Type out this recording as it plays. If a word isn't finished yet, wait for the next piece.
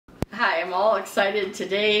Hi, I'm all excited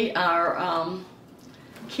today. Our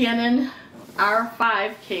Canon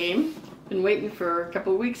R5 came. Been waiting for a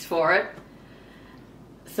couple weeks for it.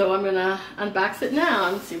 So I'm gonna unbox it now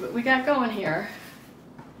and see what we got going here.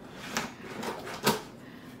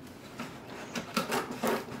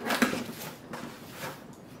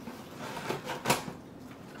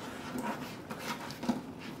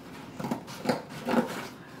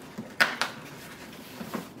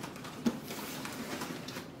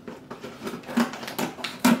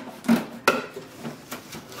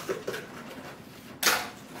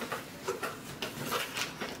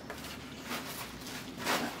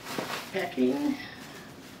 Packing.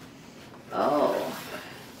 Oh,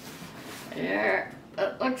 there.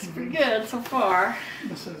 That looks pretty good so far.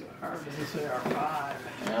 This is R. Does it say R5?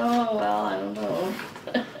 Oh well, I don't know.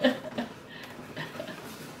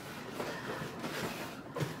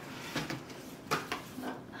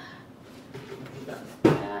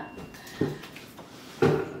 That.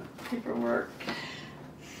 Paperwork.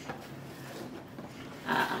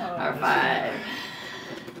 R5.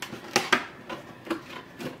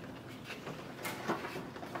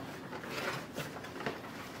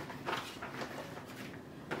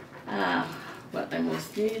 What I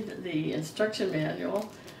most need, the instruction manual.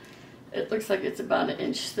 It looks like it's about 1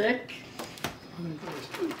 inch thick. I think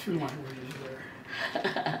there's two languages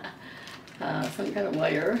there. Some kind of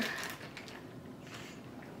wire.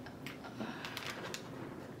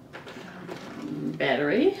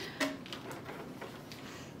 Battery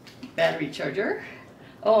charger.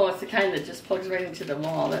 Oh, it's the kind that just plugs right into the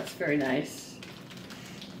wall. That's very nice.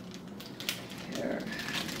 Here.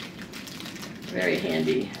 Very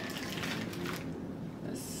handy.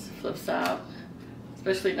 This flips out.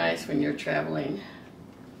 Especially nice when you're traveling.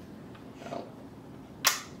 Oh.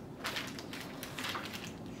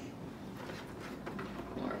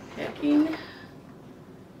 More packing.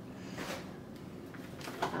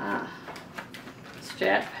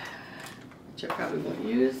 Strap, which I probably won't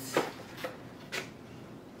use.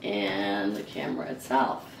 And the camera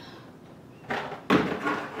itself.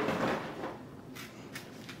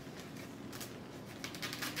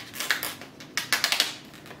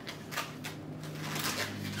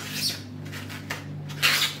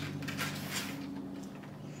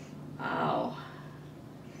 Wow.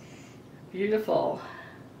 Beautiful.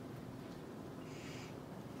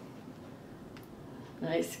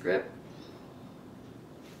 Nice grip.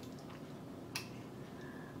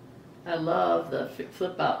 I love the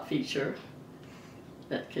flip out feature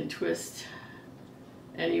that can twist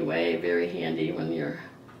any way. Very handy when you're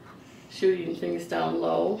shooting things down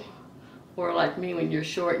low, or like me when you're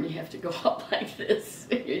short and you have to go up like this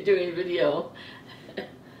when you're doing video.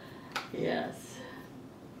 Yes,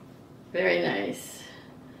 very nice.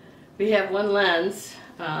 We have one lens.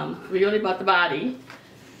 We only bought the body.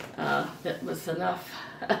 That was enough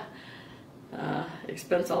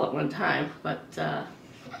expense all at one time, but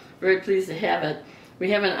very pleased to have it.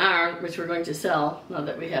 We have an R, which we're going to sell now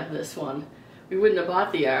that we have this one. We wouldn't have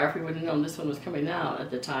bought the R if we would have known this one was coming out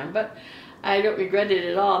at the time, but I don't regret it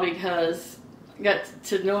at all because I got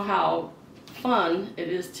to know how fun it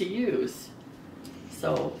is to use.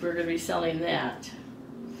 So we're going to be selling that.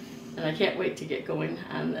 And I can't wait to get going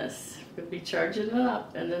on this. We'll be charging it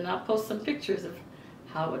up, and then I'll post some pictures of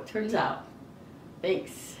how it turns out.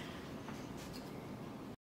 Thanks.